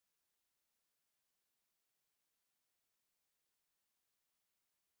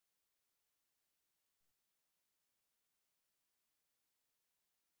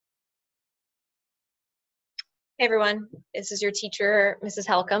Hey everyone, this is your teacher, Mrs.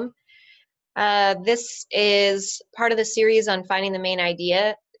 Helcom. This is part of the series on finding the main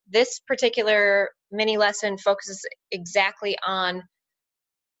idea. This particular mini lesson focuses exactly on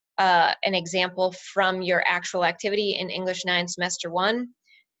an example from your actual activity in English 9 Semester 1.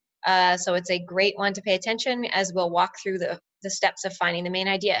 So it's a great one to pay attention as we'll walk through the steps of finding the main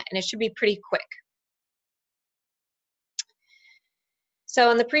idea, and it should be pretty quick. So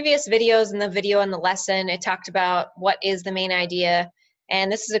in the previous videos and the video in the lesson, it talked about what is the main idea.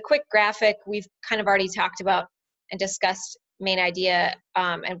 And this is a quick graphic. We've kind of already talked about and discussed main idea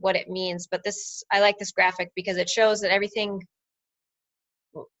and what it means. But I like this graphic because it shows that everything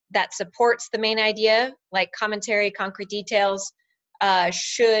that supports the main idea, like commentary, concrete details,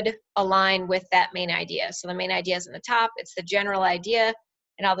 should align with that main idea. So the main idea is in the top, it's the general idea,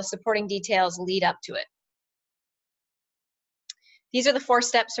 and all the supporting details lead up to it. These are the 4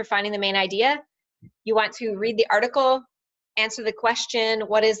 steps for finding the main idea. You want to read the article, answer the question,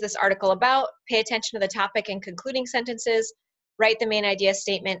 what is this article about? Pay attention to the topic and concluding sentences. Write the main idea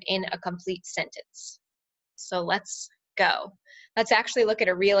statement in a complete sentence. So let's go. Let's actually look at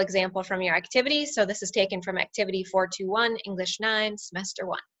a real example from your activity. So this is taken from Activity 421, English 9, Semester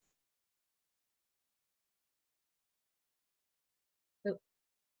 1. Ooh.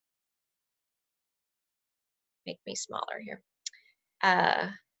 Make me smaller here.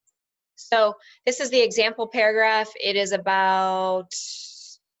 So this is the example paragraph. It is about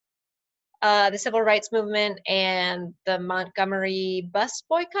the civil rights movement and the Montgomery bus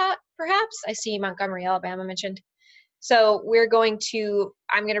boycott, perhaps. I see Montgomery, Alabama mentioned. So I'm going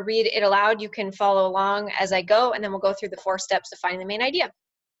to read it aloud. You can follow along as I go, and then we'll go through the 4 steps of finding the main idea.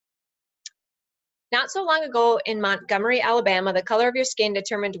 Not so long ago in Montgomery, Alabama, the color of your skin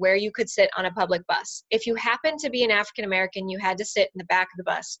determined where you could sit on a public bus. If you happened to be an African American, you had to sit in the back of the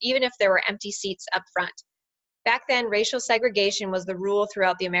bus, even if there were empty seats up front. Back then, racial segregation was the rule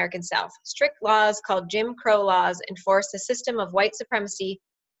throughout the American South. Strict laws called Jim Crow laws enforced a system of white supremacy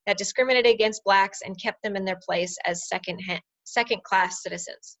that discriminated against blacks and kept them in their place as second-class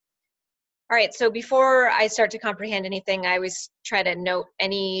citizens. All right, so before I start to comprehend anything, I always try to note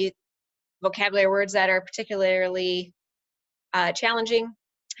any vocabulary words that are particularly challenging.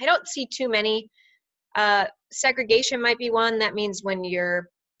 I don't see too many. Segregation might be one. That means when you're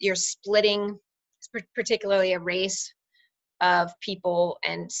splitting, particularly a race of people,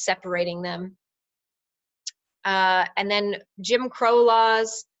 and separating them. And then Jim Crow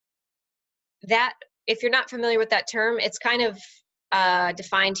laws, that, if you're not familiar with that term, it's kind of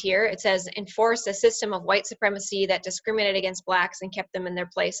defined here. It says, enforce a system of white supremacy that discriminated against blacks and kept them in their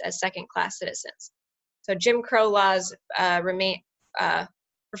place as second-class citizens. So Jim Crow laws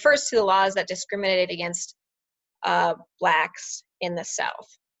refers to the laws that discriminated against blacks in the South.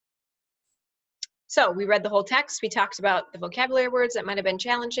 So we read the whole text. We talked about the vocabulary words that might have been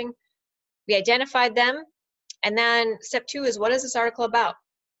challenging. We identified them. And then step 2 is, what is this article about?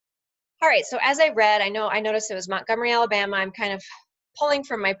 All right, so as I read, I noticed it was Montgomery, Alabama. I'm kind of pulling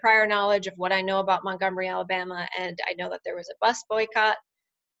from my prior knowledge of what I know about Montgomery, Alabama, and I know that there was a bus boycott,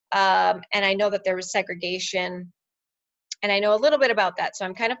 and I know that there was segregation, and I know a little bit about that. So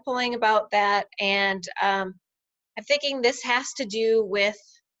I'm kind of pulling about that, and I'm thinking this has to do with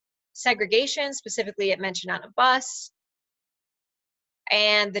segregation, specifically it mentioned on a bus,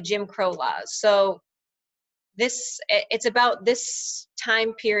 and the Jim Crow laws. So it's about this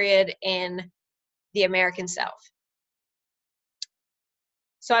time period in the American South.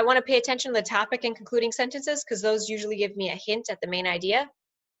 So I want to pay attention to the topic and concluding sentences because those usually give me a hint at the main idea.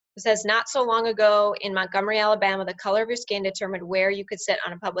 It says, not so long ago in Montgomery, Alabama, the color of your skin determined where you could sit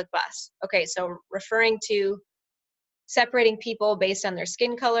on a public bus. Okay, so referring to separating people based on their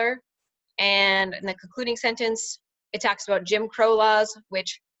skin color. And in the concluding sentence, it talks about Jim Crow laws,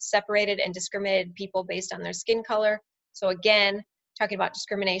 which separated and discriminated people based on their skin color. So again, talking about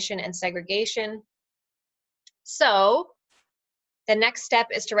discrimination and segregation. So the next step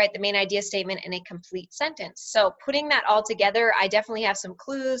is to write the main idea statement in a complete sentence. So putting that all together, I definitely have some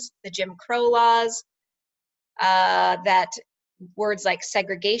clues. The Jim Crow laws, that words like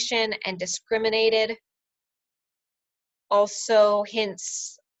segregation and discriminated, also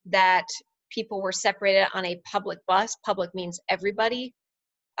hints that people were separated on a public bus. Public means everybody.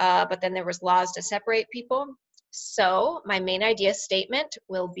 But then there was laws to separate people. So my main idea statement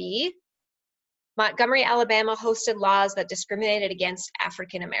will be, Montgomery, Alabama hosted laws that discriminated against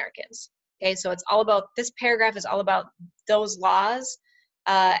African Americans. Okay, so it's all about, this paragraph is all about those laws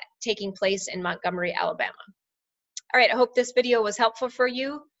taking place in Montgomery, Alabama. All right, I hope this video was helpful for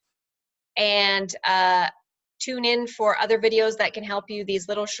you. And tune in for other videos that can help you. These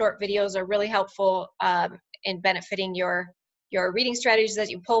little short videos are really helpful in benefiting your reading strategies that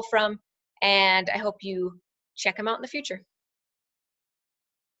you pull from. And I hope you check them out in the future.